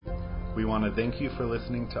We want to thank you for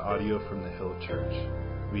listening to audio from the Hill Church.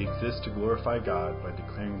 We exist to glorify God by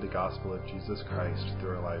declaring the gospel of Jesus Christ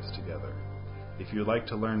through our lives together. If you would like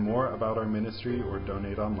to learn more about our ministry or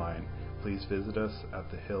donate online, please visit us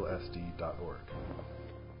at thehillsd.org.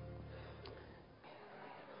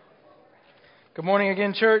 Good morning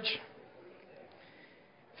again, church.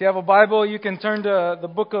 If you have a Bible, you can turn to the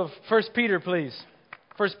book of 1 Peter, please.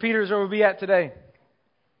 1 Peter is where we'll be at today.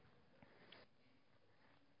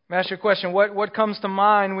 Let me ask you a question. What comes to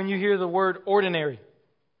mind when you hear the word ordinary?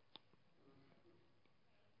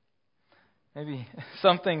 Maybe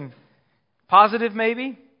something positive,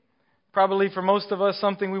 maybe? Probably for most of us,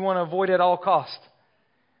 something we want to avoid at all cost.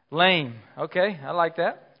 Lame. Okay, I like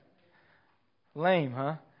that. Lame,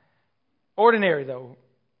 huh? Ordinary, though.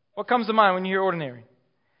 What comes to mind when you hear ordinary?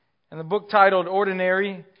 In the book titled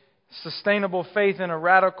Ordinary, Sustainable Faith in a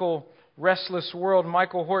Radical, Restless World,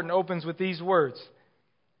 Michael Horton opens with these words.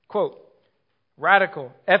 Quote,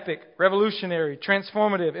 radical, epic, revolutionary,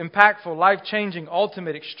 transformative, impactful, life-changing,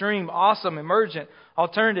 ultimate, extreme, awesome, emergent,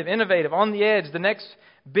 alternative, innovative, on the edge, the next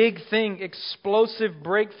big thing, explosive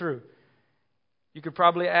breakthrough. You could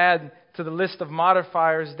probably add to the list of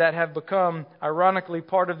modifiers that have become, ironically,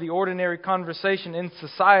 part of the ordinary conversation in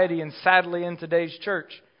society and sadly in today's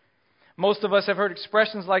church. Most of us have heard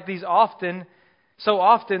expressions like these often, so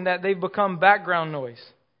often that they've become background noise.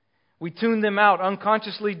 We tune them out,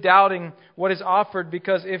 unconsciously doubting what is offered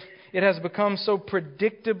because if it has become so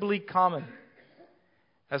predictably common.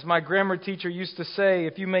 As my grammar teacher used to say,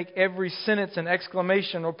 if you make every sentence an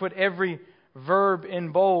exclamation or put every verb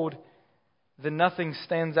in bold, then nothing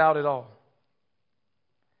stands out at all.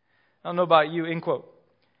 I don't know about you, end quote.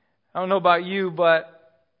 I don't know about you,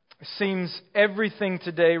 but it seems everything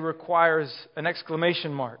today requires an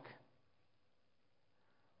exclamation mark.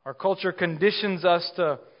 Our culture conditions us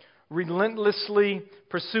to relentlessly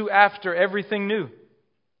pursue after everything new,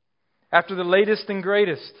 after the latest and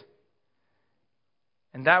greatest,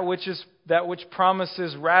 and that which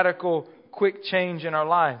promises radical, quick change in our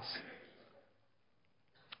lives.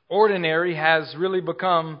 Ordinary has really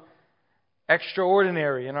become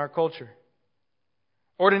extraordinary in our culture.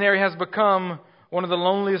 Ordinary has become one of the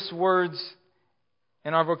loneliest words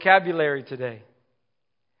in our vocabulary today.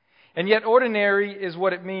 And yet ordinary is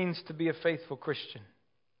what it means to be a faithful Christian.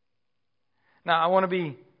 Now, I want to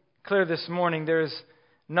be clear this morning. There's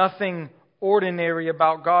nothing ordinary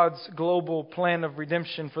about God's global plan of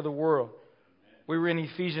redemption for the world. We were in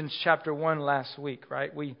Ephesians chapter 1 last week,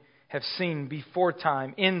 right? We have seen before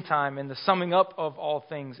time, in time, and the summing up of all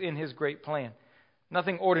things in His great plan.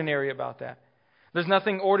 Nothing ordinary about that. There's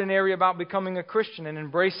nothing ordinary about becoming a Christian and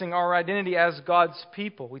embracing our identity as God's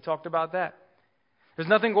people. We talked about that. There's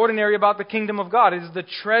nothing ordinary about the kingdom of God. It is the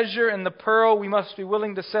treasure and the pearl we must be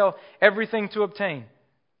willing to sell everything to obtain.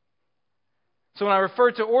 So when I refer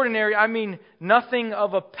to ordinary, I mean nothing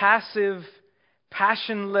of a passive,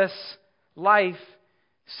 passionless life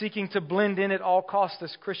seeking to blend in at all costs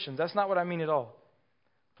as Christians. That's not what I mean at all.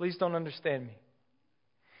 Please don't understand me.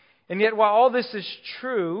 And yet while all this is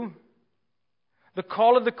true, the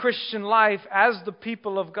call of the Christian life as the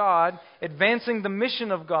people of God, advancing the mission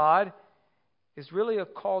of God, is really a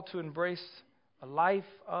call to embrace a life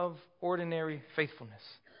of ordinary faithfulness.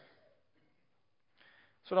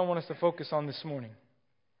 That's what I want us to focus on this morning.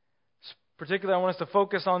 Particularly, I want us to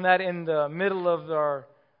focus on that in the middle of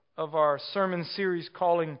our sermon series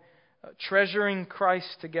calling Treasuring Christ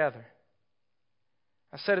Together.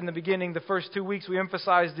 I said in the beginning, the first 2 weeks we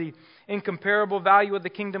emphasized the incomparable value of the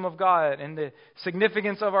kingdom of God and the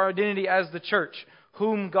significance of our identity as the church,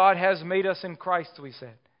 whom God has made us in Christ, we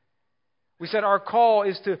said. We said our call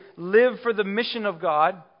is to live for the mission of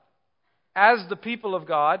God as the people of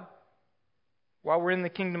God while we're in the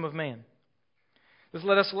kingdom of man. This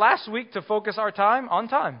led us last week to focus our time on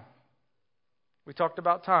time. We talked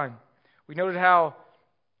about time. We noted how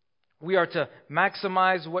we are to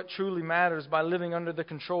maximize what truly matters by living under the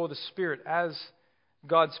control of the Spirit as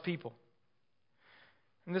God's people.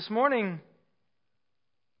 And this morning,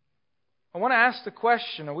 we want to ask the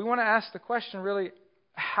question really,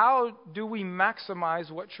 how do we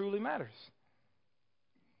maximize what truly matters?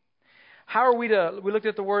 We looked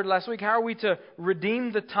at the word last week, how are we to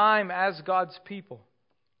redeem the time as God's people?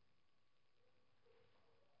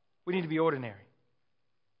 We need to be ordinary.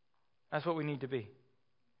 That's what we need to be.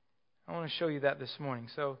 I want to show you that this morning.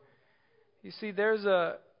 So, you see, there's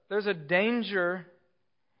a danger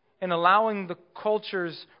in allowing the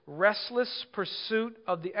culture's restless pursuit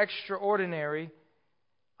of the extraordinary,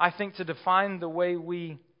 I think, to define the way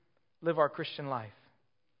we live our Christian life.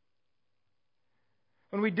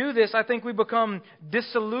 When we do this, I think we become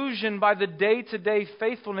disillusioned by the day-to-day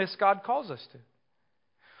faithfulness God calls us to.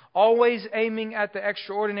 Always aiming at the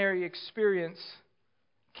extraordinary experience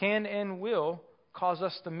can and will cause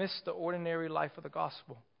us to miss the ordinary life of the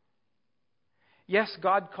gospel. Yes,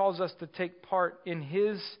 God calls us to take part in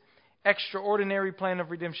His extraordinary plan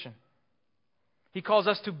of redemption. He calls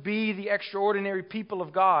us to be the extraordinary people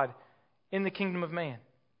of God in the kingdom of man.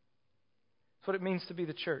 That's what it means to be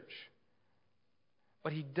the church.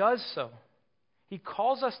 But He does so. He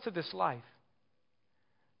calls us to this life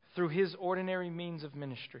through His ordinary means of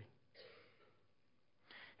ministry.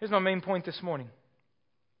 Here's my main point this morning.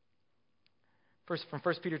 First, from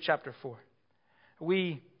 1 Peter chapter 4.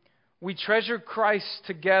 We treasure Christ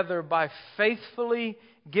together by faithfully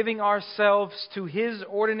giving ourselves to His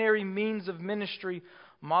ordinary means of ministry,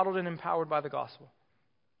 modeled and empowered by the gospel.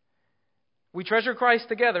 We treasure Christ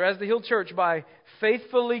together as the Hill Church by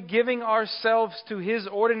faithfully giving ourselves to His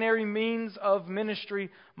ordinary means of ministry,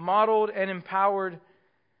 modeled and empowered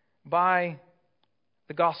by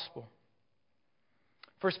the gospel.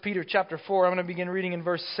 1 Peter chapter 4, I'm going to begin reading in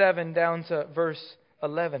verse 7 down to verse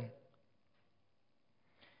 11.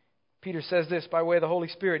 Peter says this by way of the Holy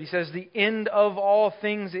Spirit. He says, "The end of all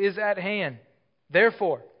things is at hand.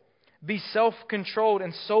 Therefore, be self-controlled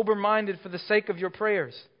and sober-minded for the sake of your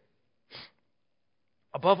prayers.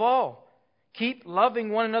 Above all, keep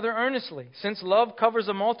loving one another earnestly, since love covers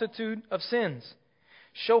a multitude of sins.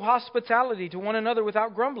 Show hospitality to one another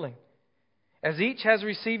without grumbling. As each has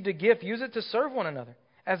received a gift, use it to serve one another.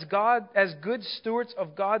 As good stewards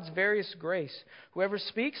of God's various grace. Whoever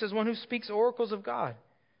speaks is one who speaks oracles of God.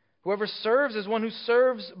 Whoever serves is one who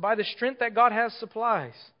serves by the strength that God has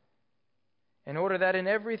supplies, in order that in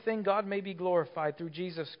everything God may be glorified through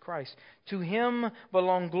Jesus Christ. To Him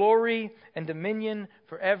belong glory and dominion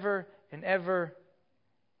forever and ever.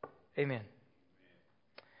 Amen."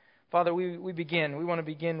 Father, we want to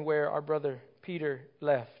begin where our brother Peter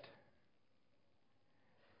left.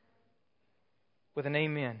 With an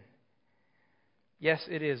amen. Yes,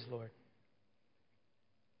 it is, Lord.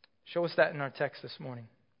 Show us that in our text this morning.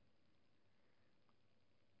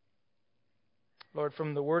 Lord,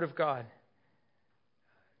 from the Word of God,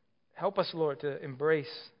 help us, Lord, to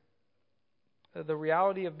embrace the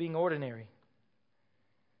reality of being ordinary.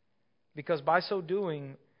 Because by so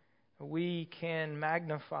doing, we can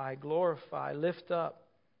magnify, glorify, lift up,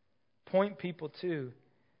 point people to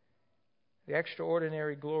the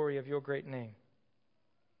extraordinary glory of your great name.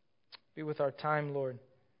 Be with our time, Lord.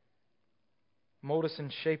 Mold us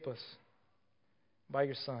and shape us by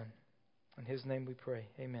your Son. In His name we pray.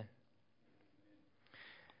 Amen.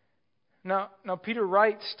 Now Peter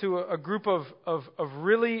writes to a group of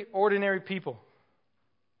really ordinary people.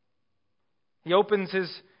 He opens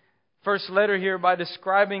his first letter here by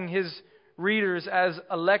describing his readers as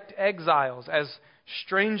elect exiles, as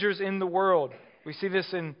strangers in the world. We see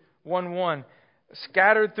this in 1:1.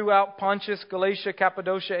 Scattered throughout Pontus, Galatia,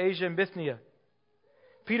 Cappadocia, Asia, and Bithynia.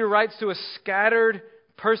 Peter writes to a scattered,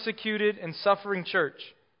 persecuted, and suffering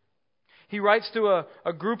church. He writes to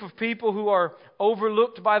a group of people who are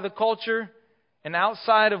overlooked by the culture and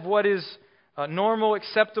outside of what is normal,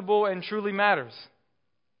 acceptable, and truly matters.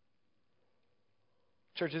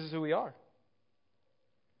 Church, this is who we are.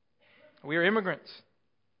 We are immigrants.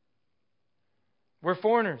 We're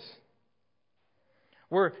foreigners.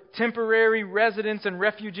 We're temporary residents and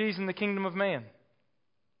refugees in the kingdom of man.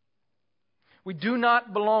 We do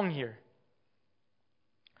not belong here.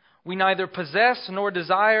 We neither possess nor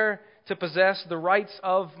desire to possess the rights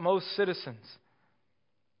of most citizens.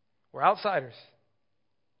 We're outsiders.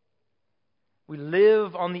 We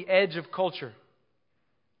live on the edge of culture.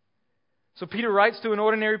 So Peter writes to an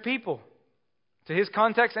ordinary people, to his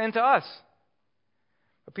context and to us.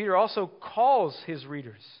 But Peter also calls his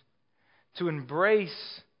readers to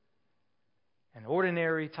embrace an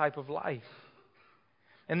ordinary type of life.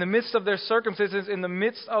 In the midst of their circumstances, in the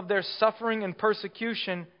midst of their suffering and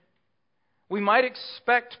persecution, we might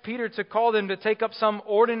expect Peter to call them to take up some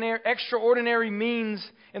extraordinary means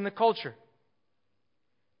in the culture.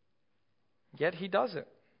 Yet he doesn't.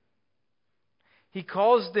 He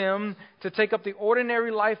calls them to take up the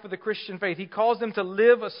ordinary life of the Christian faith. He calls them to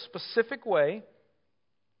live a specific way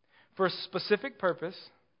for a specific purpose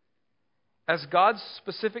as God's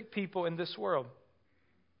specific people in this world.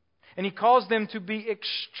 And He calls them to be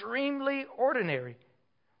extremely ordinary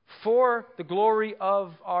for the glory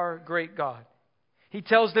of our great God. He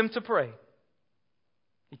tells them to pray.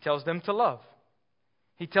 He tells them to love.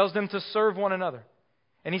 He tells them to serve one another.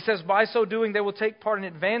 And He says by so doing they will take part in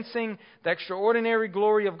advancing the extraordinary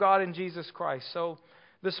glory of God in Jesus Christ. So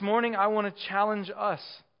this morning I want to challenge us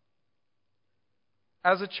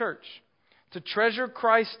as a church to treasure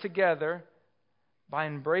Christ together by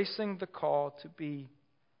embracing the call to be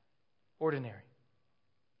ordinary.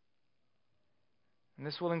 And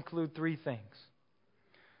this will include three things.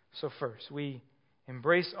 So first, we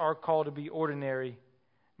embrace our call to be ordinary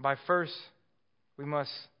by first, we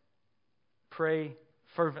must pray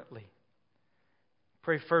fervently.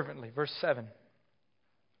 Pray fervently. Verse 7.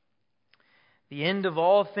 The end of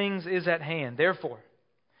all things is at hand. Therefore,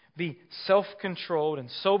 be self-controlled and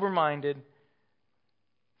sober-minded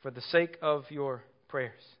for the sake of your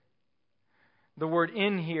prayers. The word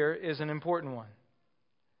 "in" here is an important one.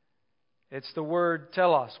 It's the word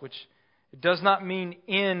telos, which it does not mean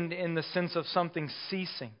end in the sense of something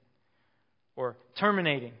ceasing or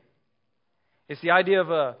terminating. It's the idea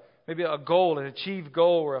of maybe a goal, an achieved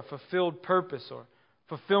goal, or a fulfilled purpose, or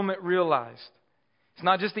fulfillment realized. It's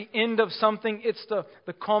not just the end of something, it's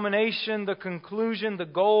the culmination, the conclusion, the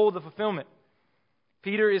goal, the fulfillment.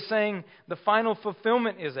 Peter is saying the final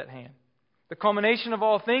fulfillment is at hand. The culmination of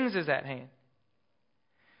all things is at hand.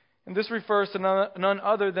 And this refers to none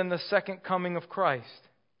other than the second coming of Christ.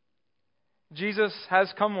 Jesus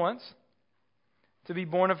has come once to be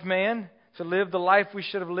born of man, to live the life we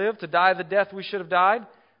should have lived, to die the death we should have died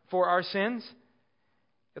for our sins.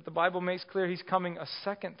 Yet the Bible makes clear He's coming a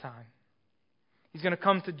second time. He's going to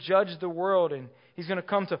come to judge the world, and He's going to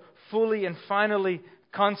come to fully and finally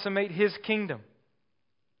consummate His kingdom.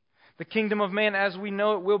 The kingdom of man, as we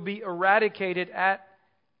know it, will be eradicated at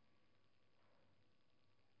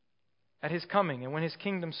His coming, and when His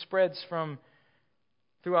kingdom spreads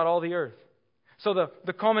throughout all the earth. So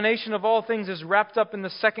the culmination of all things is wrapped up in the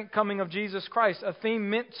second coming of Jesus Christ, a theme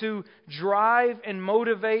meant to drive and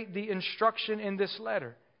motivate the instruction in this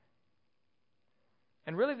letter.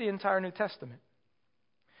 And really the entire New Testament.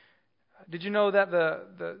 Did you know that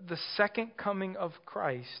the second coming of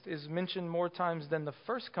Christ is mentioned more times than the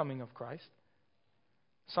first coming of Christ?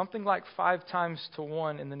 Something like 5 times to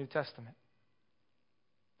 1 in the New Testament.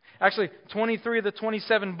 Actually, 23 of the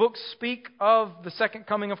 27 books speak of the second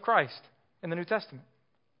coming of Christ in the New Testament.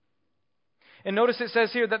 And notice it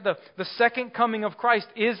says here that the second coming of Christ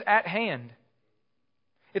is at hand.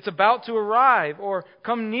 It's about to arrive or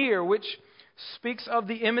come near, which speaks of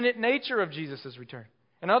the imminent nature of Jesus' return.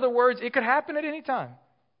 In other words, it could happen at any time.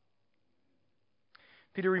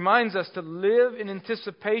 Peter reminds us to live in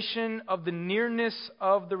anticipation of the nearness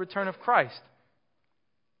of the return of Christ.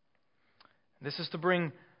 This is to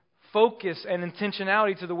bring focus and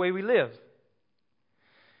intentionality to the way we live.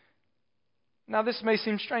 Now, this may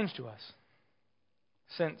seem strange to us,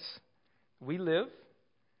 since we live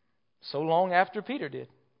so long after Peter did.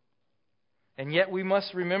 And yet we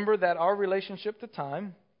must remember that our relationship to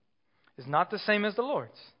time is not the same as the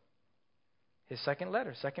Lord's. His second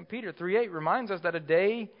letter, 2 Peter 3:8, reminds us that a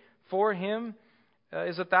day for Him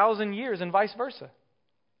is 1,000 years, and vice versa.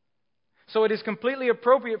 So it is completely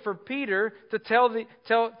appropriate for Peter to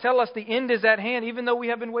tell us the end is at hand, even though we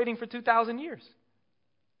have been waiting for 2,000 years.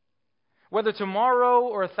 Whether tomorrow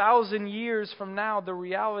or 1,000 years from now, the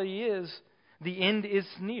reality is the end is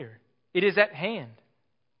near. It is at hand.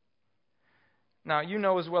 Now, you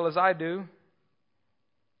know as well as I do,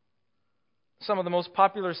 some of the most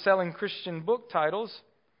popular selling Christian book titles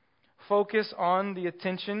focus on the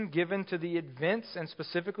attention given to the events and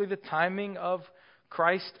specifically the timing of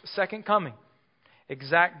Christ's second coming.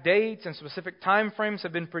 Exact dates and specific time frames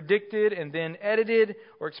have been predicted and then edited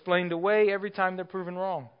or explained away every time they're proven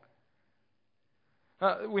wrong.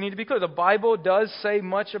 We need to be clear. The Bible does say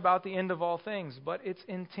much about the end of all things, but its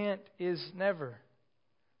intent is never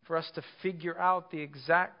for us to figure out the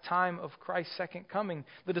exact time of Christ's second coming.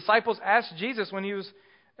 The disciples asked Jesus when He was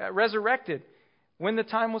resurrected, when the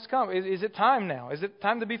time was come. Is it time now? Is it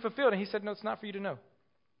time to be fulfilled? And He said, no, it's not for you to know.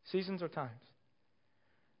 Seasons or times.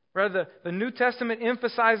 Rather, the New Testament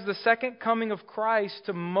emphasized the second coming of Christ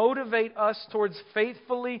to motivate us towards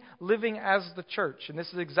faithfully living as the church. And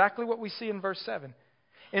this is exactly what we see in verse 7.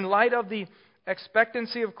 In light of the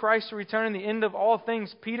expectancy of Christ's return and the end of all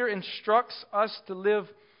things, Peter instructs us to live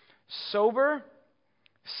sober,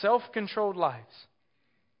 self-controlled lives.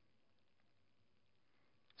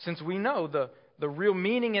 Since we know the real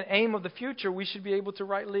meaning and aim of the future, we should be able to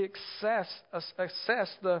rightly assess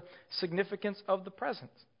the significance of the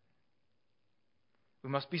present. We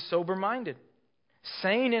must be sober-minded,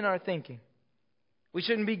 sane in our thinking. We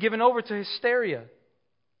shouldn't be given over to hysteria,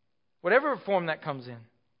 whatever form that comes in,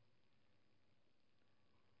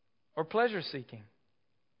 or pleasure-seeking.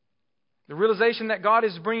 The realization that God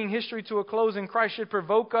is bringing history to a close in Christ should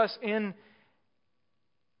provoke us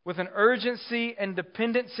with an urgency and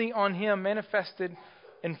dependency on Him manifested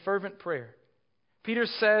in fervent prayer. Peter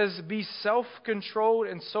says, be self-controlled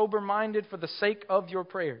and sober-minded for the sake of your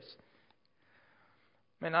prayers.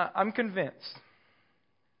 Man, I'm convinced,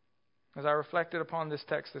 as I reflected upon this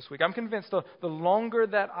text this week, I'm convinced the longer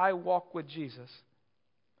that I walk with Jesus,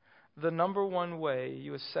 the number one way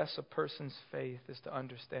you assess a person's faith is to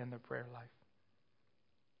understand their prayer life.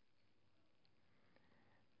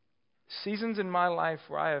 Seasons in my life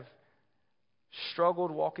where I have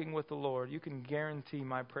struggled walking with the Lord, you can guarantee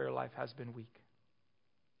my prayer life has been weak.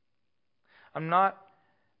 I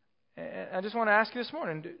just want to ask you this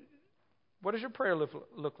morning, what does your prayer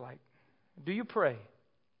look like? Do you pray?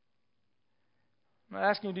 I'm not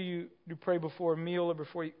asking you, do you pray before a meal or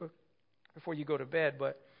before you go to bed,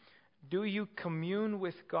 but do you commune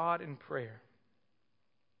with God in prayer?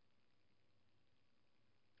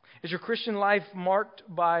 Is your Christian life marked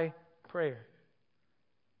by prayer?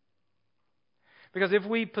 Because if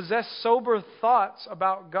we possess sober thoughts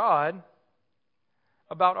about God,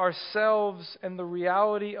 about ourselves and the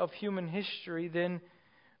reality of human history, then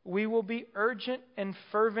we will be urgent and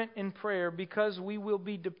fervent in prayer because we will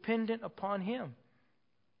be dependent upon Him,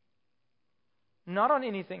 not on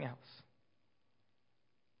anything else.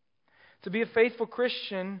 To be a faithful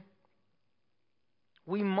Christian,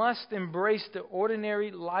 we must embrace the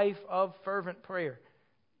ordinary life of fervent prayer.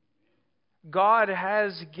 God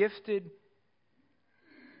has gifted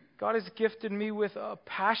me with a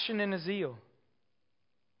passion and a zeal.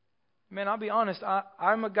 Man, I'll be honest,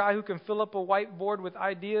 I'm a guy who can fill up a whiteboard with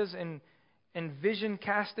ideas and vision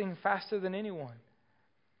casting faster than anyone.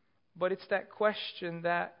 But it's that question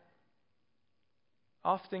that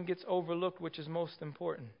often gets overlooked, which is most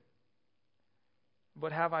important.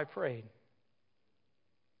 But have I prayed?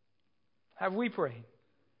 Have we prayed?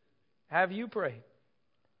 Have you prayed?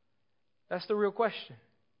 That's the real question.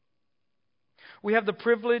 We have the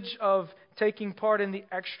privilege of taking part in the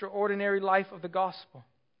extraordinary life of the gospel.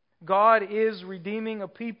 God is redeeming a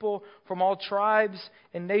people from all tribes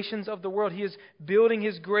and nations of the world. He is building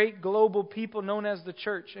His great global people known as the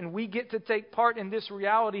church. And we get to take part in this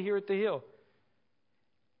reality here at the Hill.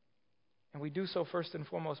 And we do so first and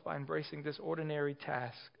foremost by embracing this ordinary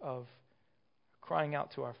task of crying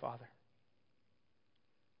out to our Father.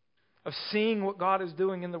 Of seeing what God is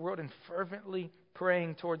doing in the world and fervently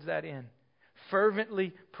praying towards that end.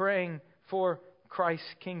 Fervently praying for Christ's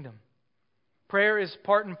kingdom. Prayer is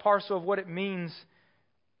part and parcel of what it means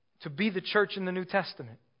to be the church in the New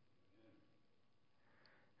Testament.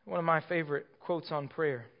 One of my favorite quotes on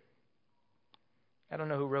prayer. I don't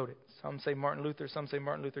know who wrote it. Some say Martin Luther, some say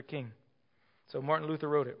Martin Luther King. So Martin Luther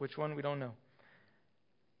wrote it. Which one? We don't know.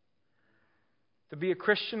 To be a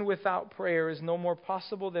Christian without prayer is no more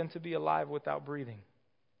possible than to be alive without breathing.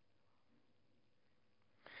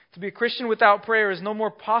 To be a Christian without prayer is no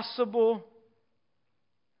more possible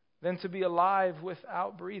than to be alive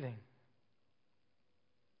without breathing.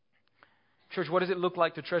 Church, what does it look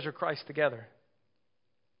like to treasure Christ together?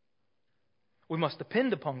 We must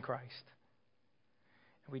depend upon Christ.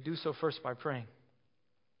 And we do so first by praying.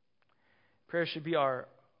 Prayer should be our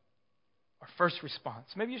first response.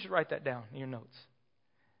 Maybe you should write that down in your notes.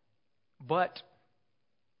 But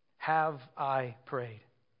have I prayed?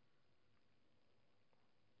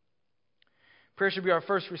 Prayer should be our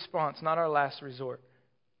first response, not our last resort.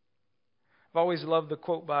 I've always loved the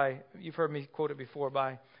quote you've heard me quote it before,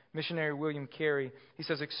 by missionary William Carey. He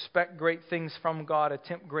says, expect great things from God,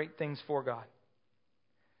 attempt great things for God.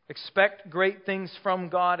 Expect great things from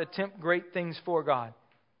God, attempt great things for God.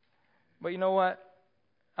 But you know what?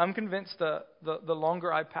 I'm convinced the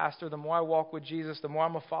longer I pastor, the more I walk with Jesus, the more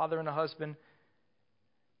I'm a father and a husband,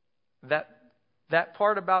 that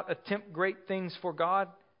part about attempt great things for God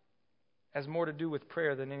has more to do with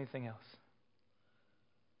prayer than anything else.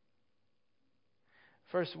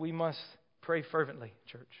 First, we must pray fervently,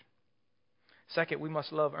 church. Second, we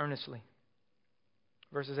must love earnestly.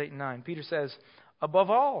 Verses 8 and 9. Peter says, above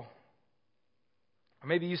all, or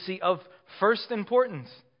maybe you see of first importance,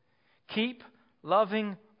 keep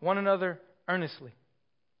loving one another earnestly.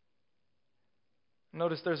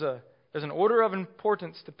 Notice there's an order of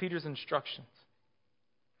importance to Peter's instructions.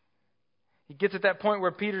 He gets at that point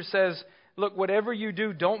where Peter says, look, whatever you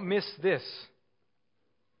do, don't miss this.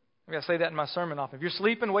 Maybe I say that in my sermon often. If you're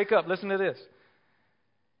sleeping, wake up. Listen to this.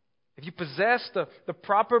 If you possess the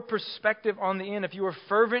proper perspective on the end, if you are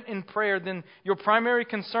fervent in prayer, then your primary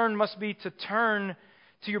concern must be to turn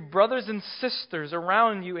to your brothers and sisters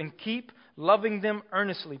around you and keep loving them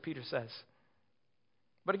earnestly, Peter says.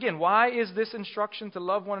 But again, why is this instruction to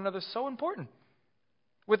love one another so important?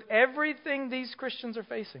 With everything these Christians are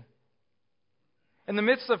facing. In the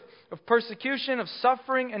midst of persecution, of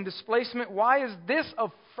suffering and displacement, why is this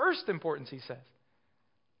of first importance, he says?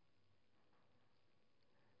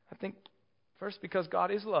 I think first because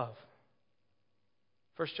God is love.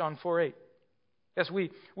 1 John 4:8. Yes,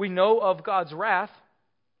 we know of God's wrath,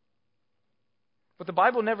 but the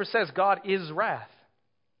Bible never says God is wrath.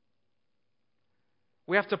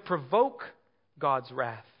 We have to provoke God's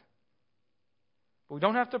wrath, but we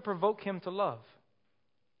don't have to provoke Him to love.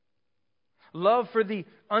 Love for the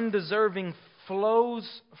undeserving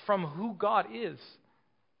flows from who God is.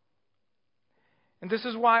 And this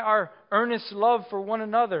is why our earnest love for one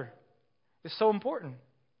another is so important.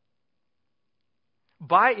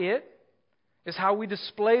 By it is how we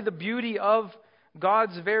display the beauty of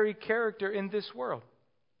God's very character in this world.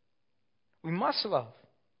 We must love.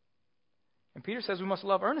 And Peter says we must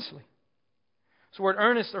love earnestly. So the word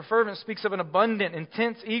earnest or fervent speaks of an abundant,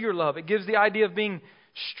 intense, eager love. It gives the idea of being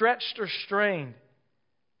stretched or strained.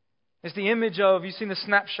 It's the image of, you've seen the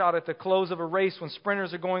snapshot at the close of a race when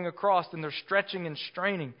sprinters are going across and they're stretching and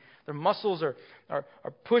straining. Their muscles are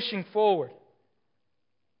pushing forward.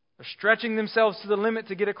 They're stretching themselves to the limit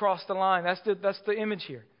to get across the line. That's the image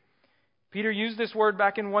here. Peter used this word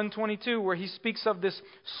back in 1:22 where he speaks of this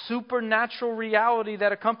supernatural reality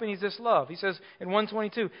that accompanies this love. He says in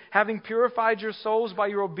 1:22, having purified your souls by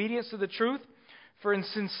your obedience to the truth, for in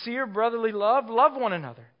sincere brotherly love, love one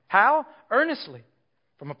another. How? Earnestly,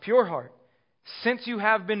 from a pure heart, since you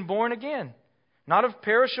have been born again, not of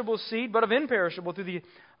perishable seed, but of imperishable, through the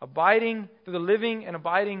living and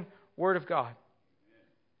abiding Word of God.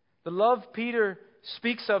 The love Peter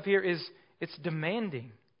speaks of here it's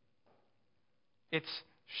demanding. It's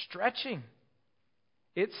stretching.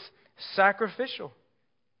 It's sacrificial.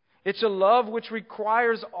 It's a love which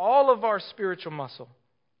requires all of our spiritual muscle.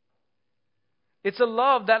 It's a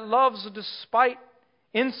love that loves despite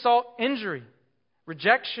insult, injury,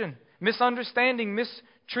 rejection, misunderstanding,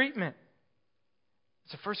 mistreatment.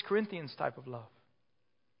 It's a 1 Corinthians type of love.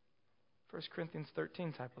 1 Corinthians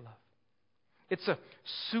 13 type of love. It's a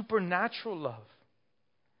supernatural love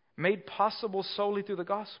made possible solely through the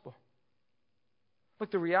gospel. Look,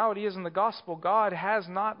 the reality is in the gospel, God has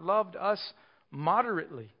not loved us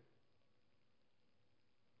moderately.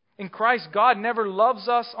 In Christ, God never loves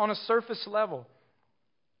us on a surface level.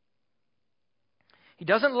 He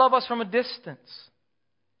doesn't love us from a distance.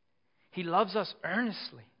 He loves us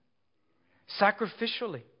earnestly,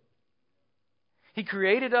 sacrificially. He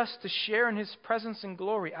created us to share in His presence and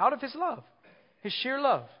glory out of His love, His sheer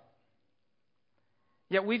love.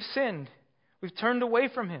 Yet we've sinned. We've turned away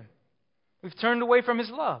from Him. We've turned away from His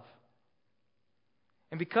love.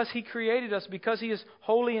 And because He created us, because He is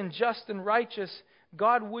holy and just and righteous,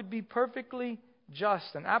 God would be perfectly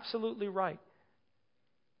just and absolutely right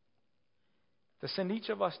to send each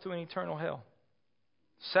of us to an eternal hell,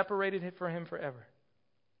 separated from Him forever.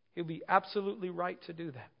 He'll be absolutely right to do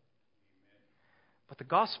that. But the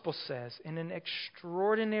gospel says, in an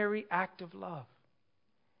extraordinary act of love,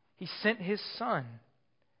 He sent His Son,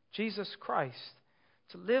 Jesus Christ,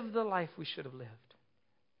 to live the life we should have lived,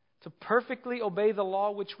 to perfectly obey the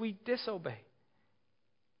law which we disobey,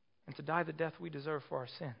 and to die the death we deserve for our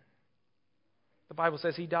sin. The Bible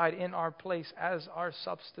says He died in our place as our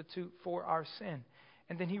substitute for our sin.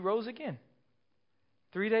 And then He rose again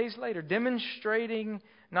 3 days later, demonstrating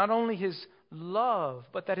not only His love,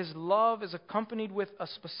 but that His love is accompanied with a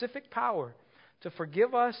specific power to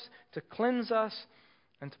forgive us, to cleanse us,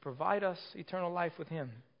 and to provide us eternal life with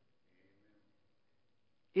Him.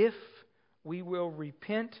 If we will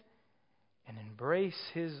repent and embrace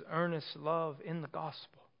His earnest love in the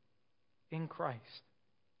gospel, in Christ.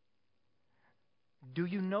 Do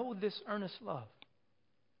you know this earnest love?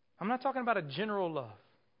 I'm not talking about a general love.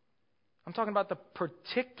 I'm talking about the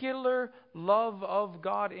particular love of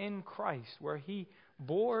God in Christ, where He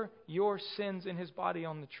bore your sins in His body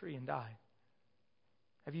on the tree and died.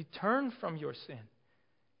 Have you turned from your sin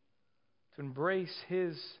to embrace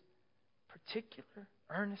His particular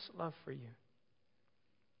earnest love for you?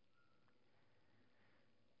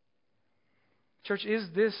 Church, is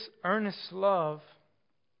this earnest love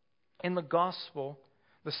in the gospel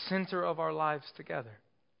the center of our lives together?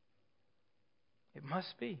 It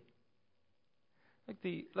must be.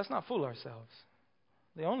 Let's not fool ourselves.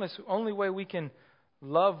 The only way we can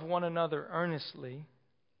love one another earnestly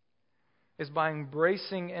is by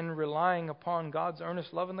embracing and relying upon God's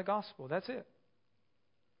earnest love in the gospel. That's it.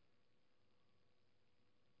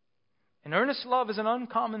 And earnest love is an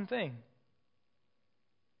uncommon thing.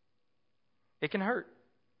 It can hurt.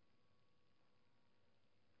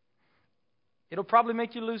 It'll probably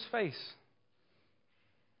make you lose face.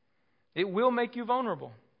 It will make you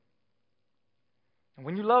vulnerable. And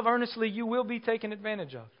when you love earnestly, you will be taken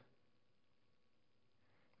advantage of.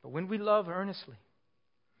 But when we love earnestly,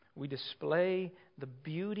 we display the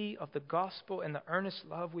beauty of the gospel and the earnest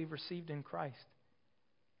love we've received in Christ.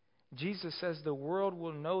 Jesus says the world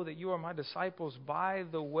will know that you are my disciples by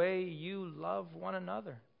the way you love one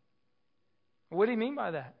another. What do you mean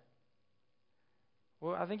by that?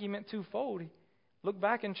 Well, I think he meant twofold. Look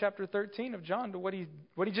back in chapter 13 of John to what he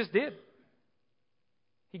just did.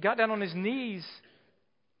 He got down on his knees,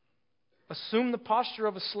 assumed the posture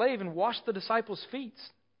of a slave, and washed the disciples' feet.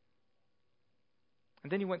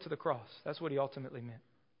 And then he went to the cross. That's what he ultimately meant.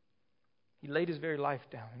 He laid his very life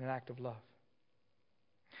down in an act of love.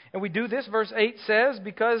 And we do this, verse 8 says,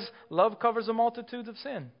 because love covers a multitude of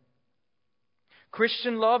sin.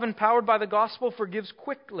 Christian love, empowered by the gospel, forgives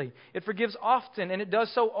quickly. It forgives often, and it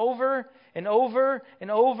does so over and over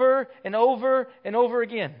and over and over and over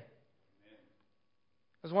again.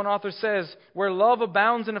 As one author says, where love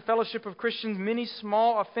abounds in a fellowship of Christians, many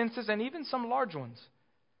small offenses and even some large ones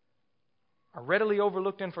are readily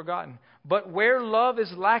overlooked and forgotten. But where love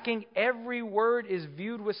is lacking, every word is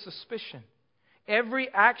viewed with suspicion. Every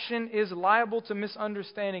action is liable to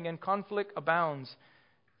misunderstanding, and conflict abounds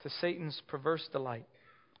to Satan's perverse delight.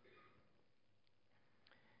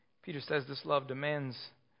 Peter says this love demands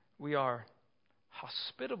we are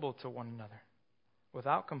hospitable to one another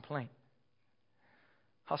without complaint.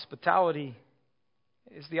 Hospitality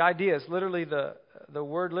is the idea. It's literally the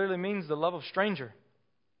word literally means the love of stranger.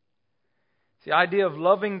 It's the idea of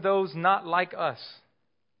loving those not like us,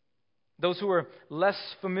 those who are less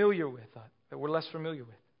familiar with us, that we're less familiar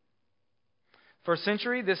with. First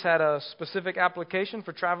century, this had a specific application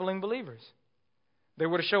for traveling believers. They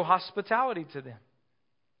were to show hospitality to them.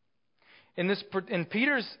 In this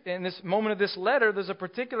moment of this letter, there's a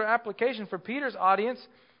particular application for Peter's audience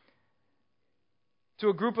to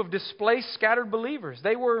a group of displaced, scattered believers.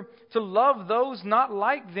 They were to love those not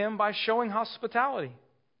like them by showing hospitality.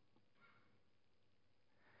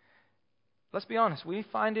 Let's be honest, we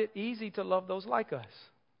find it easy to love those like us.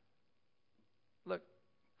 Look,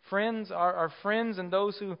 friends, our friends and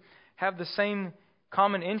those who have the same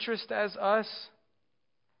common interest as us,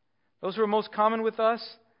 those who are most common with us,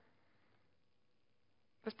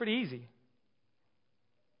 that's pretty easy.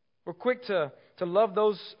 We're quick to love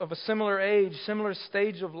those of a similar age, similar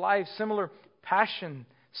stage of life, similar passion,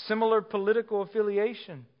 similar political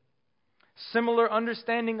affiliation, similar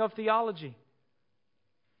understanding of theology.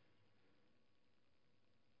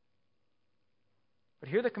 But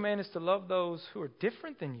here the command is to love those who are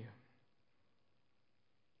different than you.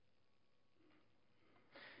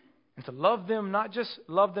 And to love them, not just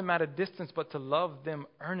love them at a distance, but to love them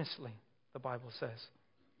earnestly, the Bible says.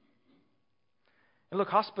 And look,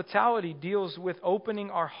 hospitality deals with opening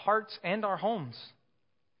our hearts and our homes.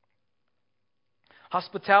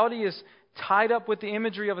 Hospitality is tied up with the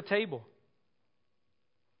imagery of a table.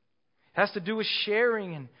 It has to do with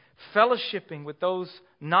sharing and fellowshipping with those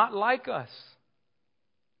not like us.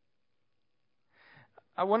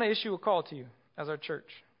 I want to issue a call to you as our church.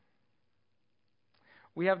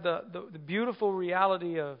 We have the beautiful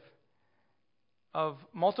reality of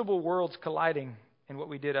multiple worlds colliding in what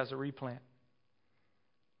we did as a replant.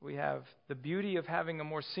 We have the beauty of having a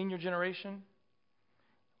more senior generation.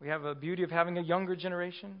 We have a beauty of having a younger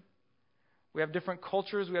generation. We have different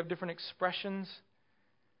cultures. We have different expressions.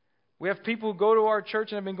 We have people who go to our church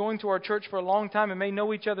and have been going to our church for a long time and may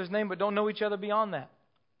know each other's name but don't know each other beyond that.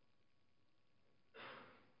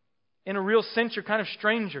 In a real sense, you're kind of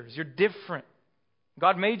strangers. You're different.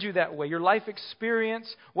 God made you that way. Your life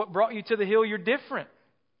experience, what brought you to the hill, you're different.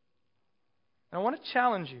 And I want to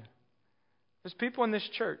challenge you. There's people in this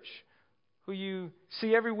church who you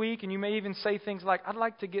see every week, and you may even say things like, I'd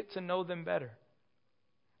like to get to know them better.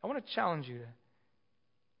 I want to challenge you to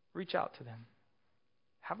reach out to them.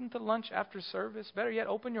 Have them to lunch after service. Better yet,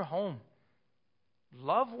 open your home.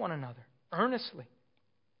 Love one another earnestly.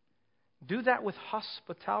 Do that with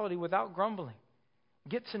hospitality, without grumbling.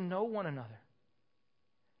 Get to know one another.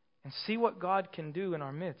 And see what God can do in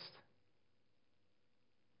our midst.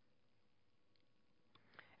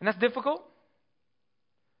 And that's difficult.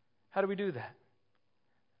 How do we do that?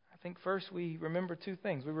 I think first we remember two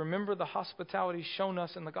things. We remember the hospitality shown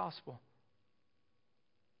us in the gospel.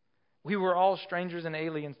 We were all strangers and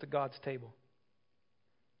aliens to God's table.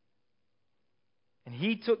 And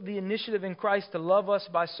He took the initiative in Christ to love us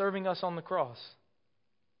by serving us on the cross.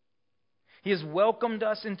 He has welcomed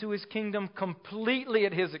us into His kingdom completely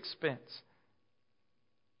at His expense.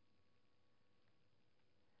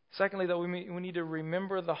 Secondly, though, we need to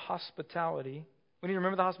remember the hospitality. We need to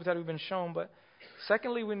remember the hospitality we've been shown, but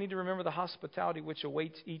secondly, we need to remember the hospitality which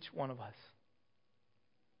awaits each one of us.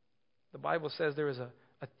 The Bible says there is a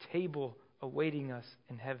table awaiting us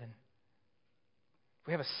in heaven.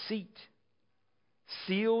 We have a seat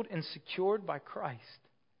sealed and secured by Christ.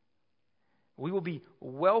 We will be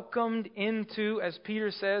welcomed into, as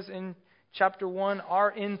Peter says in chapter 1,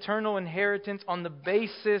 our internal inheritance on the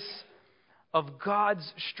basis of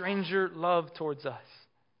God's stranger love towards us,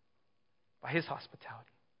 by His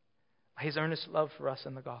hospitality, by His earnest love for us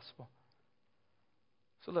in the gospel.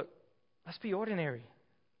 So look, let's be ordinary.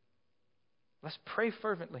 Let's pray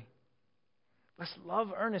fervently. Let's love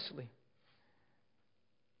earnestly.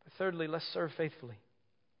 But thirdly, let's serve faithfully.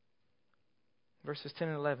 Verses 10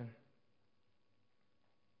 and 11.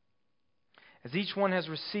 As each one has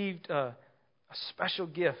received a special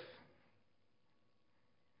gift,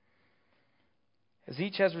 as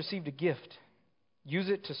each has received a gift, use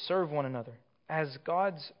it to serve one another as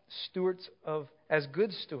good stewards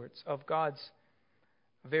of God's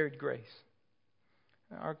varied grace.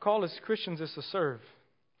 Our call as Christians is to serve,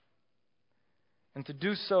 and to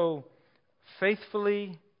do so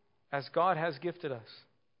faithfully as God has gifted us.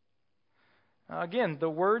 Again, the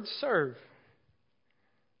word serve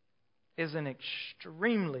is an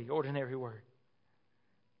extremely ordinary word.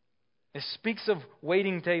 It speaks of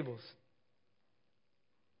waiting tables.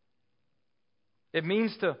 It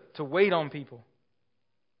means to wait on people.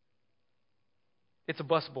 It's a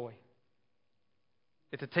busboy.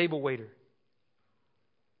 It's a table waiter.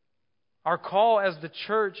 Our call as the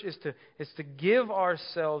church is to give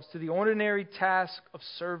ourselves to the ordinary task of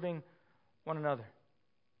serving one another.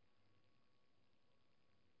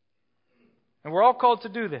 And we're all called to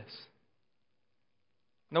do this.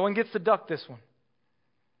 No one gets to duck this one.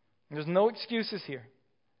 There's no excuses here.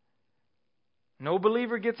 No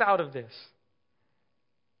believer gets out of this.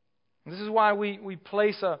 This is why we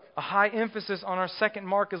place a high emphasis on our second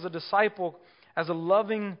mark as a disciple, as a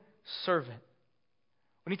loving servant.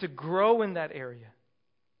 We need to grow in that area.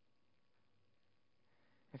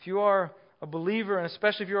 If you are a believer, and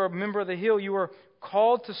especially if you're a member of the Hill, you are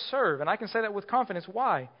called to serve. And I can say that with confidence.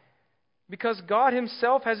 Why? Because God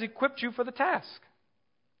Himself has equipped you for the task.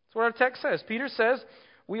 That's what our text says. Peter says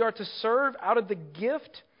we are to serve out of the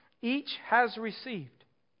gift each has received.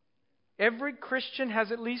 Every Christian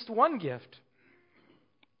has at least one gift.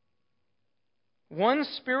 One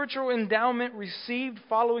spiritual endowment received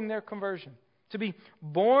following their conversion. To be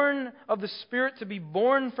born of the Spirit, to be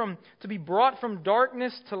brought from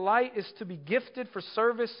darkness to light, is to be gifted for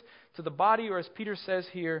service to the body, or as Peter says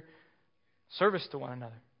here, service to one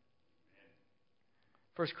another.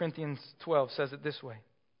 1 Corinthians 12 says it this way.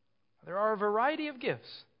 There are a variety of gifts,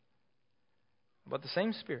 but the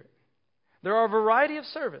same Spirit. There are a variety of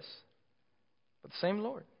service, but the same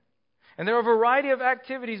Lord. And there are a variety of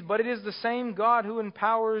activities, but it is the same God who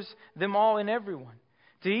empowers them all in everyone.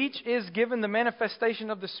 To each is given the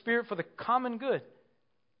manifestation of the Spirit for the common good.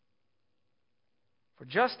 For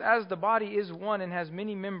just as the body is one and has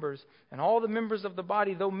many members, and all the members of the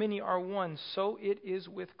body, though many, are one, so it is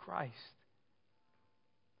with Christ.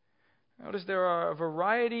 Notice there are a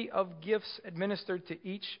variety of gifts administered to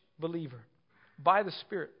each believer by the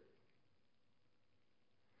Spirit.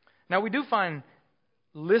 Now we do find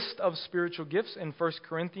list of spiritual gifts in 1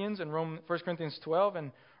 Corinthians 12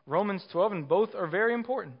 and Romans 12, and both are very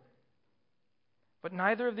important. But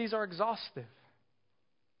neither of these are exhaustive.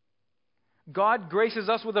 God graces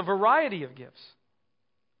us with a variety of gifts,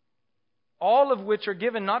 all of which are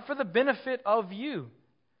given not for the benefit of you,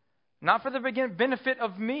 not for the benefit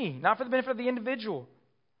of me, not for the benefit of the individual,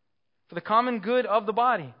 for the common good of the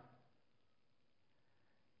body.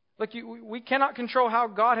 Look, we cannot control how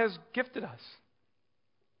God has gifted us.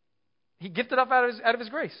 He gifted us out of His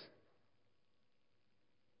grace.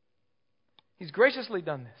 He's graciously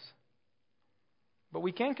done this. But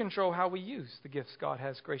we can control how we use the gifts God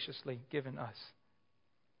has graciously given us.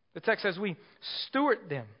 The text says we steward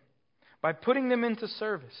them by putting them into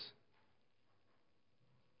service.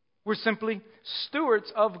 We're simply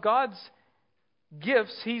stewards of God's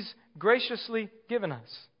gifts He's graciously given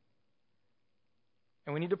us.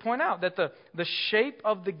 And we need to point out that the shape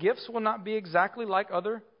of the gifts will not be exactly like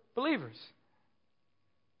other believers.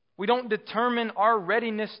 We don't determine our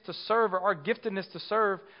readiness to serve or our giftedness to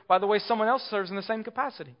serve by the way someone else serves in the same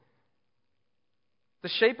capacity. The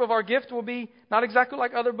shape of our gift will be not exactly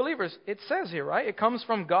like other believers. It says here, right? It comes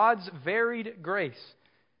from God's varied grace,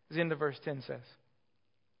 as the end of verse 10 says.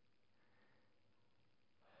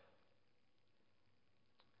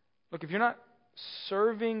 Look, if you're not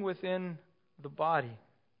serving within the body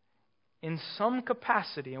in some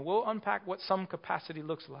capacity, and we'll unpack what some capacity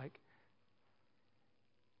looks like,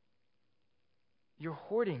 you're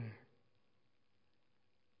hoarding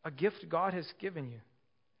a gift God has given you,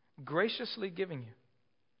 graciously given you.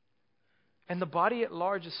 And the body at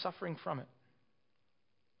large is suffering from it.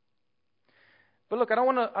 But look, I don't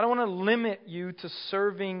want to limit you to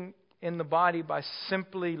serving in the body by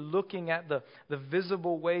simply looking at the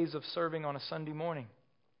visible ways of serving on a Sunday morning.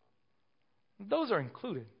 Those are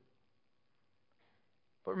included.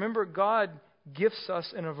 But remember, God gifts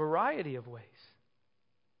us in a variety of ways.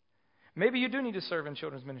 Maybe you do need to serve in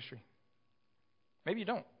children's ministry. Maybe you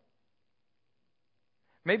don't.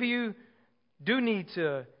 Maybe you do need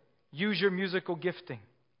to use your musical gifting,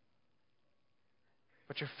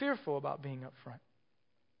 but you're fearful about being up front.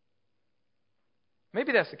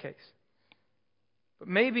 Maybe that's the case. But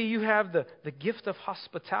maybe you have the gift of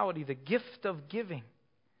hospitality, the gift of giving,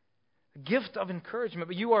 the gift of encouragement,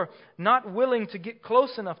 but you are not willing to get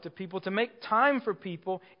close enough to people, to make time for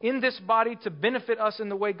people in this body to benefit us in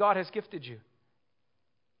the way God has gifted you.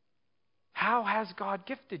 How has God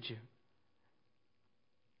gifted you?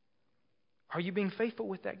 Are you being faithful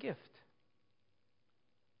with that gift?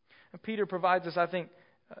 And Peter provides us, I think,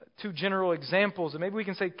 two general examples, and maybe we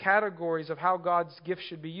can say categories of how God's gift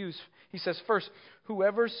should be used. He says, first,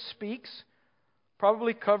 whoever speaks,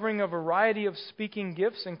 probably covering a variety of speaking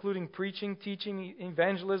gifts, including preaching, teaching,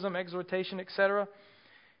 evangelism, exhortation, etc.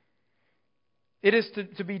 It is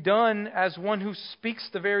to be done as one who speaks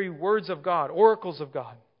the very words of God, oracles of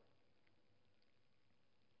God.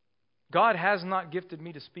 God has not gifted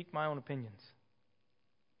me to speak my own opinions.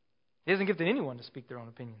 He hasn't gifted anyone to speak their own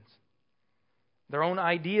opinions, their own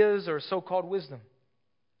ideas or so-called wisdom.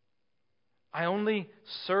 I only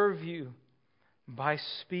serve you by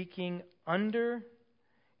speaking under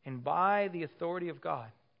and by the authority of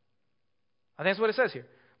God. I think that's what it says here.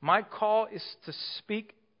 My call is to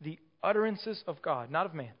speak the utterances of God, not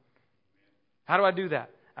of man. How do I do that?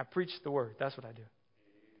 I preach the word. That's what I do.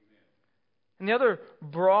 And the other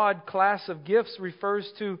broad class of gifts refers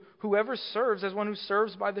to whoever serves as one who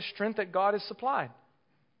serves by the strength that God has supplied.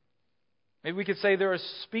 Maybe we could say there are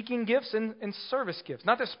speaking gifts and service gifts.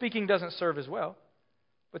 Not that speaking doesn't serve as well,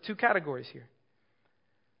 but two categories here.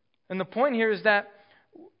 And the point here is that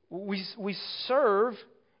we serve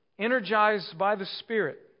energized by the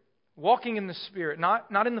Spirit, walking in the Spirit,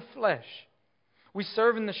 not in the flesh. We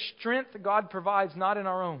serve in the strength that God provides, not in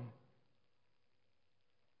our own.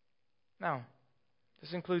 Now,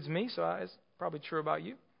 this includes me, so it's probably true about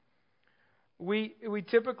you. We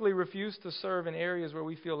typically refuse to serve in areas where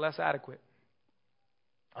we feel less adequate,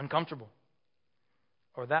 uncomfortable,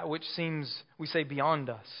 or that which seems, we say, beyond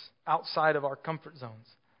us, outside of our comfort zones.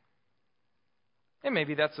 And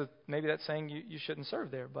maybe that's saying you shouldn't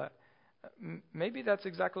serve there, but maybe that's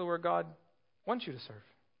exactly where God wants you to serve.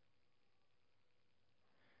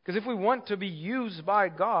 Because if we want to be used by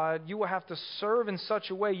God, you will have to serve in such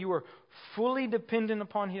a way you are fully dependent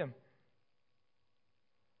upon Him.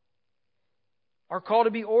 Our call to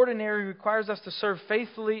be ordinary requires us to serve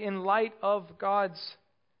faithfully in light of God's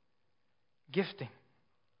gifting.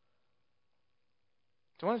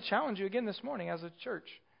 So I want to challenge you again this morning as a church.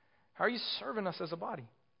 How are you serving us as a body?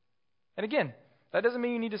 And again, that doesn't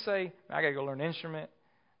mean you need to say, I got to go learn an instrument.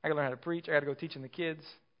 I got to learn how to preach. I got to go teaching the kids.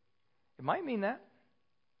 It might mean that.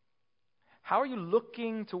 How are you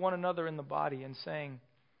looking to one another in the body and saying,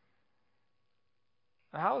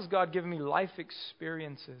 how has God given me life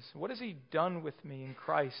experiences? What has He done with me in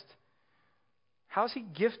Christ? How has He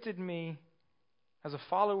gifted me as a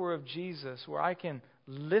follower of Jesus where I can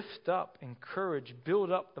lift up, encourage,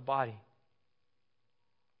 build up the body?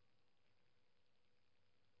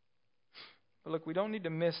 But look, we don't need to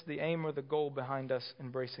miss the aim or the goal behind us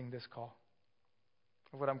embracing this call,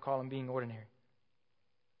 of what I'm calling being ordinary.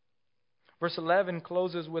 Verse 11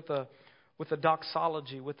 closes with a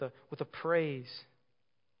doxology, with a praise.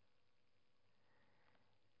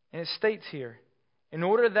 And it states here, in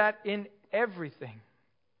order that in everything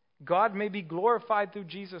God may be glorified through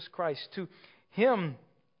Jesus Christ. To Him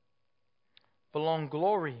belong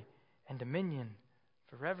glory and dominion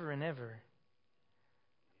forever and ever.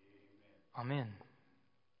 Amen.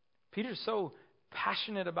 Peter's so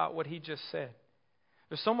passionate about what he just said.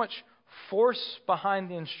 There's so much force behind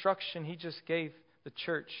the instruction he just gave the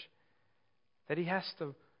church that he has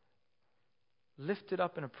to lift it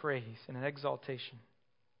up in a praise and an exaltation.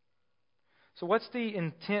 So what's the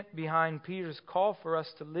intent behind Peter's call for us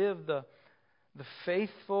to live the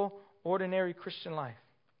faithful, ordinary Christian life?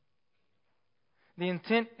 The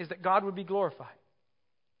intent is that God would be glorified.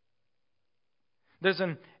 There's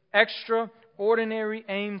an extraordinary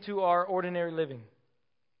aim to our ordinary living.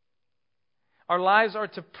 Our lives are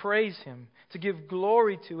to praise Him, to give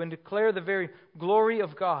glory to and declare the very glory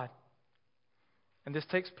of God. And this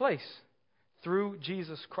takes place through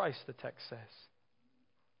Jesus Christ, the text says.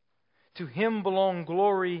 To Him belong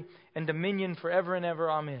glory and dominion forever and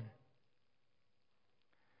ever. Amen.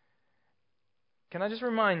 Can I just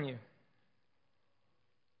remind you,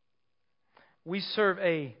 we serve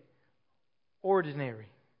a ordinary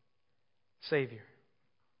Savior.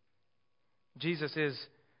 Jesus is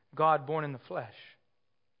God born in the flesh.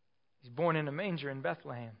 He's born in a manger in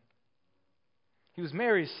Bethlehem. He was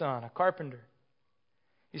Mary's son, a carpenter.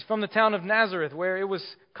 He's from the town of Nazareth, where it was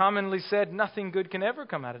commonly said nothing good can ever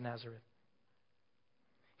come out of Nazareth.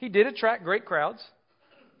 He did attract great crowds,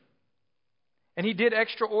 and he did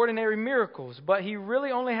extraordinary miracles, but he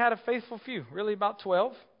really only had a faithful few, really about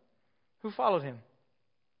 12, who followed him.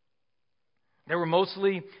 They were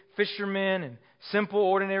mostly fishermen and simple,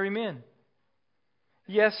 ordinary men.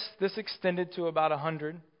 Yes, this extended to about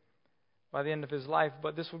 100 by the end of his life,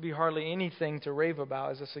 but this would be hardly anything to rave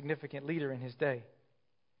about as a significant leader in his day.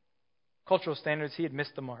 Cultural standards, he had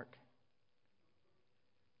missed the mark.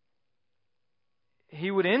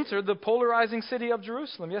 He would enter the polarizing city of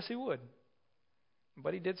Jerusalem. Yes, he would.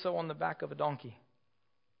 But he did so on the back of a donkey.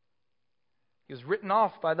 He was written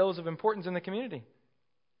off by those of importance in the community.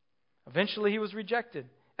 Eventually, he was rejected,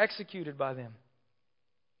 executed by them.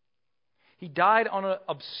 He died an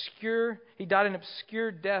obscure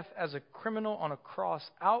death as a criminal on a cross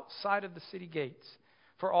outside of the city gates,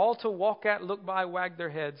 for all to walk at, look by, wag their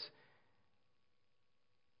heads,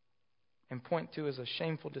 and point to as a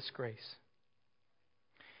shameful disgrace.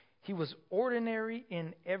 He was ordinary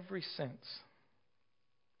in every sense,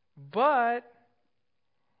 but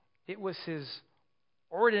it was his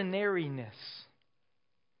ordinariness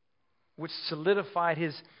which solidified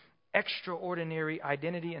his extraordinary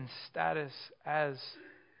identity and status as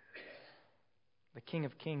the King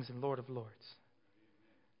of Kings and Lord of Lords.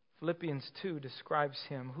 Philippians 2 describes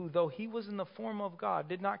him, who, though he was in the form of God,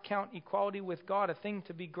 did not count equality with God a thing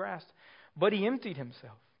to be grasped, but he emptied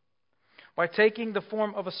himself by taking the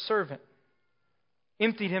form of a servant.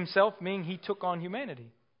 Emptied himself, meaning he took on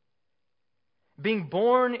humanity. Being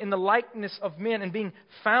born in the likeness of men and being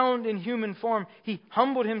found in human form, he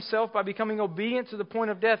humbled himself by becoming obedient to the point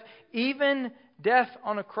of death, even death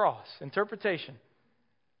on a cross. Interpretation.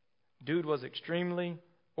 Dude was extremely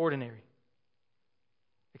ordinary.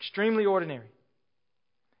 Extremely ordinary.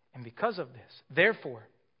 And because of this, therefore,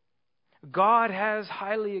 God has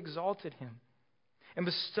highly exalted him and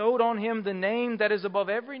bestowed on him the name that is above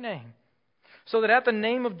every name, so that at the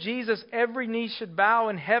name of Jesus every knee should bow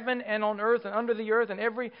in heaven and on earth and under the earth, and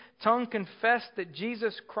every tongue confess that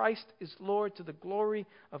Jesus Christ is Lord, to the glory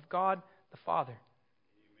of God the Father.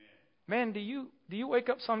 Amen. Man, do you wake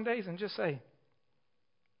up some days and just say,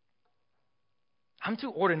 I'm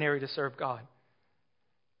too ordinary to serve God?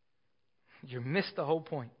 You missed the whole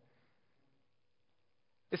point.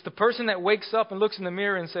 It's the person that wakes up and looks in the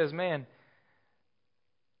mirror and says, man,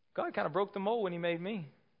 God kind of broke the mold when he made me.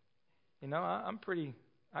 You know,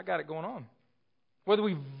 I got it going on. Whether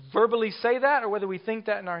we verbally say that or whether we think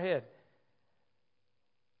that in our head,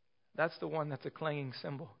 that's the one that's a clanging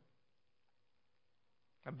cymbal,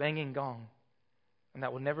 a banging gong, and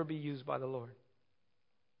that will never be used by the Lord.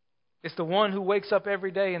 It's the one who wakes up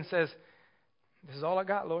every day and says, this is all I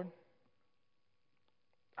got, Lord.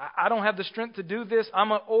 I don't have the strength to do this.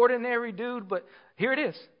 I'm an ordinary dude, but here it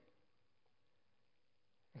is.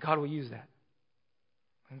 God will use that.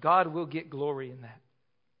 And God will get glory in that.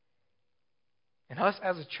 And us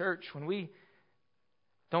as a church, when we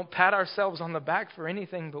don't pat ourselves on the back for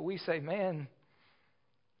anything, but we say, man,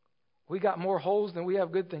 we got more holes than we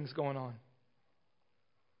have good things going on.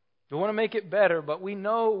 We want to make it better, but we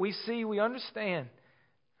know, we see, we understand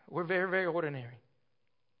we're very, very ordinary.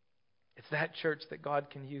 It's that church that God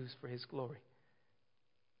can use for his glory.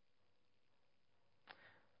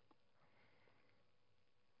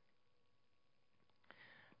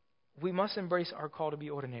 We must embrace our call to be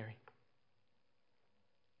ordinary,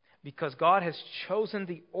 because God has chosen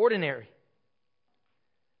the ordinary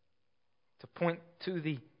to point to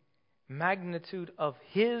the magnitude of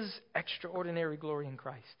his extraordinary glory in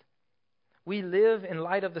Christ. We live in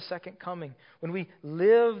light of the second coming. When we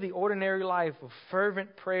live the ordinary life of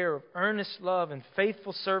fervent prayer, of earnest love, and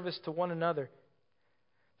faithful service to one another,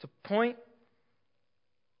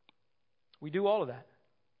 we do all of that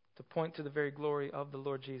to point to the very glory of the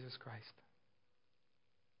Lord Jesus Christ.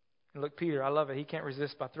 And look, Peter, I love it. He can't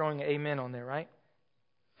resist by throwing an amen on there, right?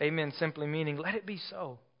 Amen simply meaning, let it be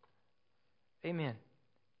so. Amen.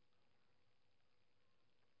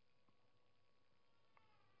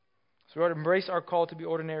 So we ought to embrace our call to be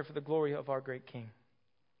ordinary for the glory of our great King.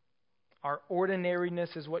 Our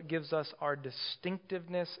ordinariness is what gives us our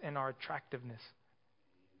distinctiveness and our attractiveness.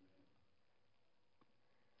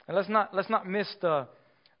 And let's not miss the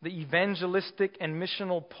evangelistic and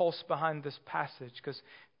missional pulse behind this passage, because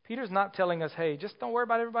Peter's not telling us, hey, just don't worry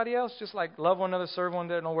about everybody else. Just like love one another, serve one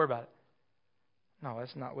another, don't worry about it. No,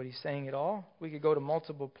 that's not what he's saying at all. We could go to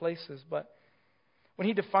multiple places, but when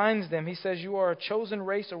he defines them, he says, you are a chosen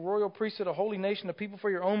race, a royal priesthood, a holy nation, a people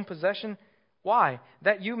for your own possession. Why?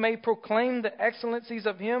 That you may proclaim the excellencies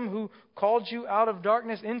of him who called you out of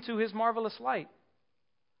darkness into his marvelous light.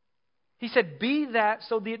 He said, be that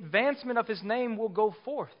so the advancement of his name will go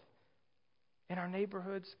forth in our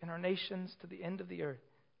neighborhoods, in our nations, to the end of the earth.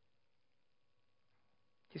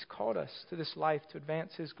 He's called us to this life to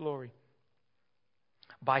advance his glory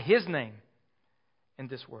by his name in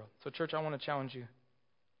this world. So, church, I want to challenge you.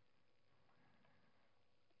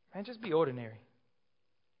 Man, just be ordinary.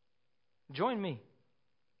 Join me.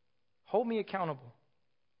 Hold me accountable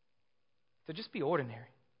to just be ordinary.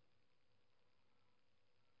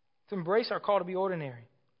 To embrace our call to be ordinary.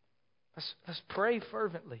 Let's pray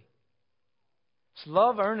fervently. Let's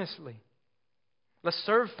love earnestly. Let's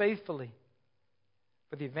serve faithfully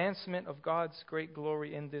for the advancement of God's great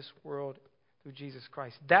glory in this world through Jesus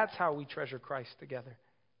Christ. That's how we treasure Christ together.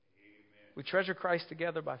 Amen. We treasure Christ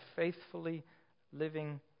together by faithfully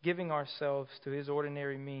living, giving ourselves to his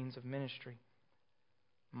ordinary means of ministry,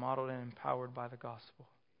 modeled and empowered by the gospel.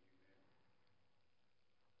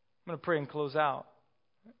 I'm going to pray and close out.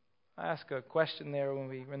 I asked a question there when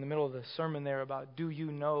we were in the middle of the sermon there about, do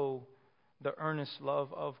you know the earnest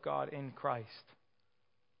love of God in Christ?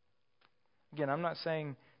 Again, I'm not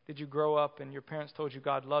saying, did you grow up and your parents told you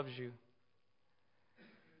God loves you?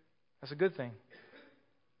 That's a good thing.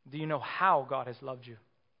 Do you know how God has loved you?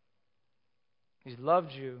 He's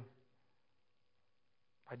loved you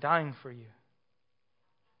by dying for you,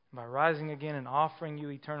 by rising again and offering you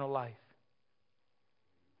eternal life.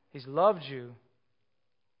 He's loved you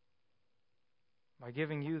by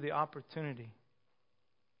giving you the opportunity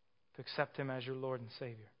to accept him as your Lord and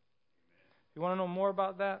Savior. If you want to know more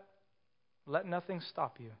about that, let nothing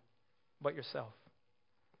stop you but yourself.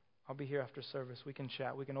 I'll be here after service. We can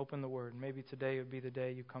chat. We can open the Word. Maybe today would be the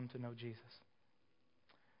day you come to know Jesus.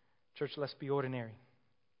 Church, let's be ordinary.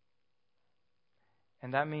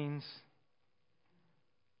 And that means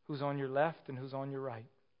who's on your left and who's on your right.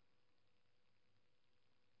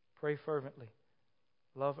 Pray fervently.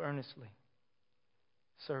 Love earnestly.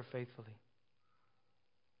 Serve faithfully.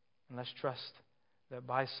 And let's trust that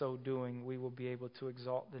by so doing, we will be able to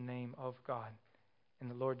exalt the name of God in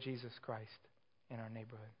the Lord Jesus Christ in our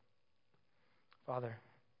neighborhood. Father,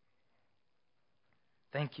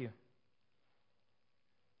 thank you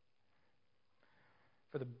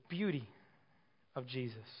for the beauty of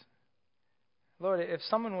Jesus. Lord, if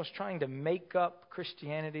someone was trying to make up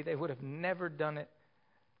Christianity, they would have never done it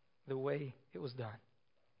the way it was done.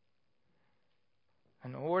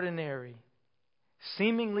 An ordinary,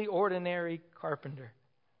 seemingly ordinary carpenter.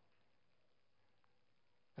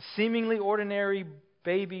 A seemingly ordinary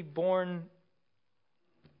baby born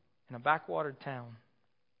in a backwater town.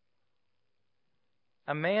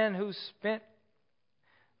 A man who spent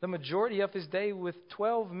the majority of his day with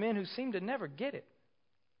 12 men who seemed to never get it.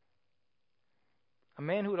 A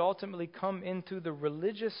man who would ultimately come into the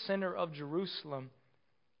religious center of Jerusalem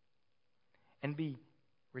and be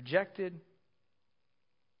rejected,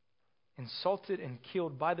 insulted, and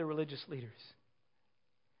killed by the religious leaders.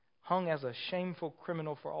 Hung as a shameful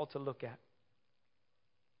criminal for all to look at.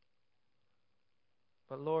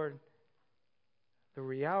 But Lord, the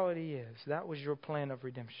reality is that was your plan of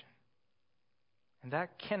redemption. And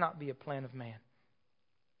that cannot be a plan of man.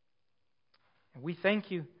 And we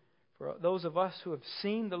thank you for those of us who have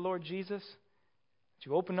seen the Lord Jesus, that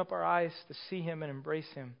you open up our eyes to see him and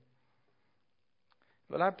embrace him.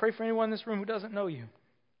 But I pray for anyone in this room who doesn't know you,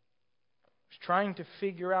 who's trying to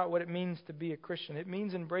figure out what it means to be a Christian. It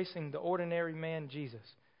means embracing the ordinary man, Jesus,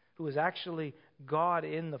 who is actually God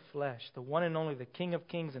in the flesh, the one and only, the King of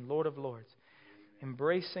kings and Lord of lords.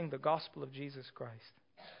 Embracing the gospel of Jesus Christ.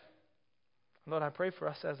 Lord, I pray for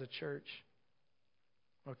us as a church.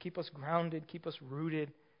 Lord, keep us grounded, keep us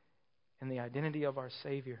rooted in the identity of our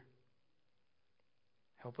Savior.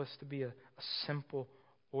 Help us to be a simple,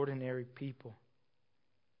 ordinary people.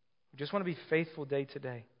 We just want to be faithful day to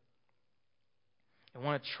day. I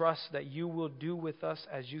want to trust that you will do with us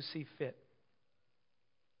as you see fit.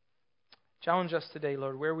 Challenge us today,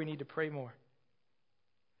 Lord, where we need to pray more.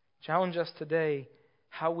 Challenge us today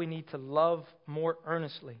how we need to love more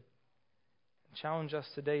earnestly. Challenge us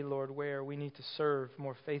today, Lord, where we need to serve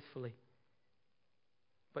more faithfully.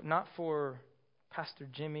 But not for Pastor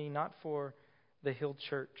Jimmy, not for the Hill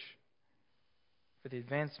Church, for the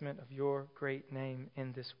advancement of your great name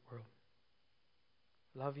in this world.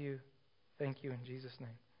 Love you. Thank you in Jesus'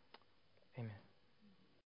 name. Amen.